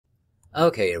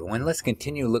Okay, everyone, let's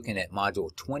continue looking at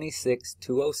Module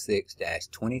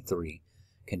 26206-23,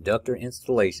 Conductor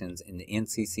Installations in the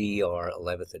NCCER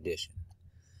 11th edition.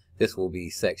 This will be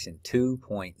Section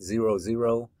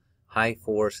 2.00, High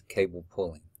Force Cable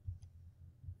Pulling.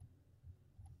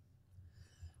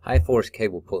 High Force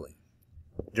Cable Pulling.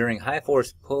 During high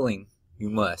force pulling, you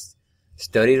must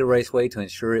study the raceway to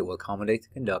ensure it will accommodate the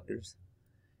conductors,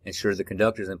 ensure the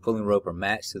conductors and pulling rope are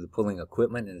matched to the pulling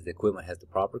equipment and that the equipment has the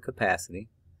proper capacity,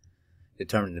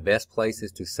 determine the best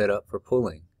places to set up for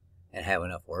pulling, and have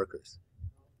enough workers.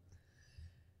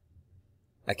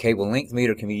 A cable length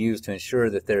meter can be used to ensure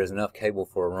that there is enough cable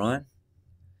for a run,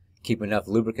 keep enough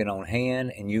lubricant on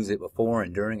hand and use it before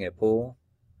and during a pull.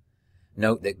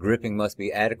 Note that gripping must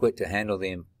be adequate to handle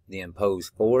the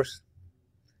imposed force.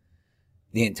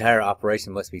 The entire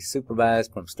operation must be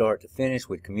supervised from start to finish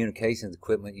with communications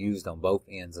equipment used on both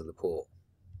ends of the pull.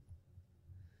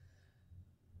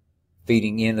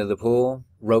 Feeding end of the pull.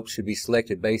 Ropes should be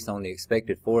selected based on the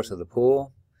expected force of the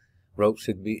pull. Ropes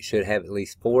should have at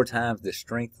least 4 times the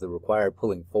strength of the required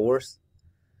pulling force.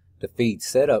 The feed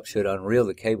setup should unreel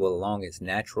the cable along its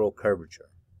natural curvature.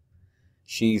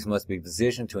 Sheaves must be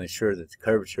positioned to ensure that the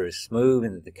curvature is smooth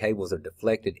and that the cables are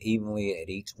deflected evenly at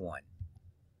each one.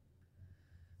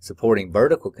 Supporting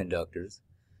vertical conductors.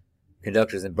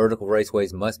 Conductors in vertical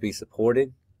raceways must be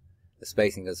supported. The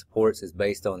spacing of supports is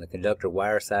based on the conductor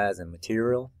wire size and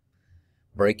material.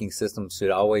 Braking systems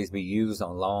should always be used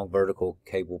on long vertical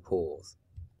cable pulls.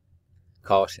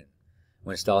 Caution.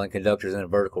 When installing conductors in a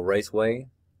vertical raceway,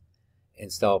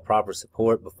 install proper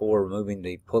support before removing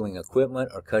the pulling equipment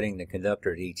or cutting the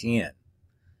conductor at each end.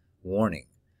 Warning.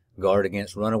 Guard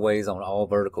against runaways on all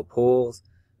vertical pulls.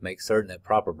 Make certain that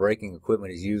proper braking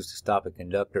equipment is used to stop a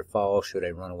conductor fall should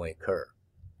a runaway occur.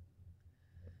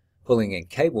 Pulling in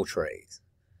cable trays.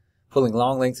 Pulling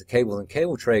long lengths of cables in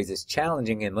cable trays is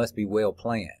challenging and must be well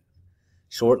planned.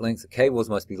 Short lengths of cables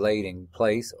must be laid in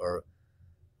place or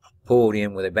pulled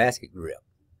in with a basket grip.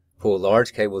 Pull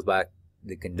large cables by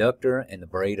the conductor and the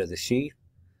braid of the sheath.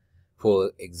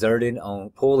 Pull exerted on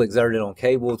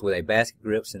cables with a basket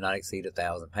grip should not exceed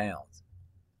 1,000 pounds.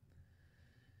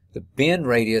 The bend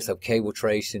radius of cable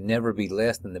trays should never be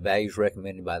less than the values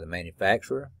recommended by the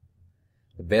manufacturer.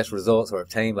 The best results are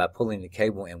obtained by pulling the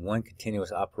cable in one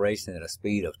continuous operation at a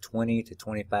speed of 20 to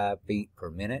 25 feet per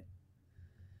minute.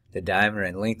 The diameter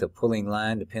and length of pulling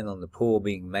line depend on the pull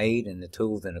being made and the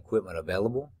tools and equipment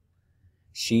available.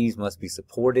 Sheaves must be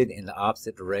supported in the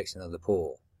opposite direction of the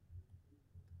pull.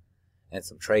 And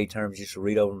some trade terms you should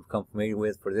read over and become familiar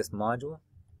with for this module.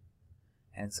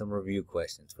 And some review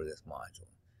questions for this module.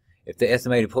 If the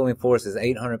estimated pulling force is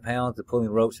 800 pounds, the pulling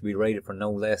rope should be rated for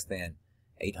no less than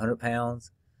 800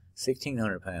 pounds,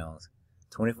 1,600 pounds,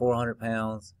 2,400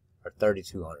 pounds, or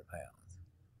 3,200 pounds.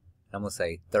 I'm going to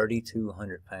say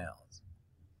 3,200 pounds.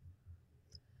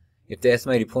 If the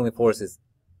estimated pulling force is,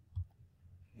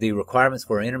 the requirements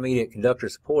for intermediate conductor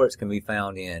supports can be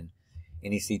found in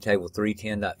NEC Table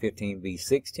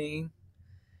 310.15b16,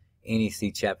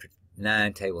 NEC Chapter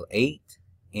 9 Table 8,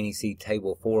 NEC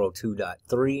Table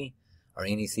 402.3, or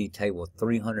NEC Table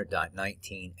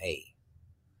 300.19a.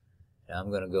 Now I'm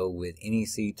going to go with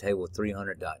NEC Table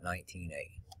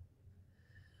 300.19a.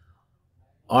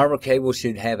 Armor cable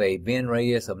should have a bend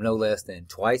radius of no less than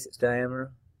twice its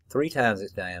diameter, 3 times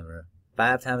its diameter,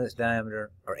 5 times its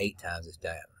diameter, or 8 times its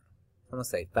diameter. I'm going to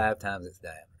say 5 times its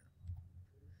diameter.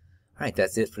 Alright,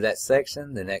 that's it for that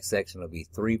section. The next section will be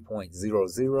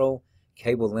 3.00,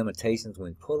 Cable Limitations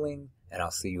when Pulling, and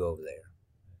I'll see you over there.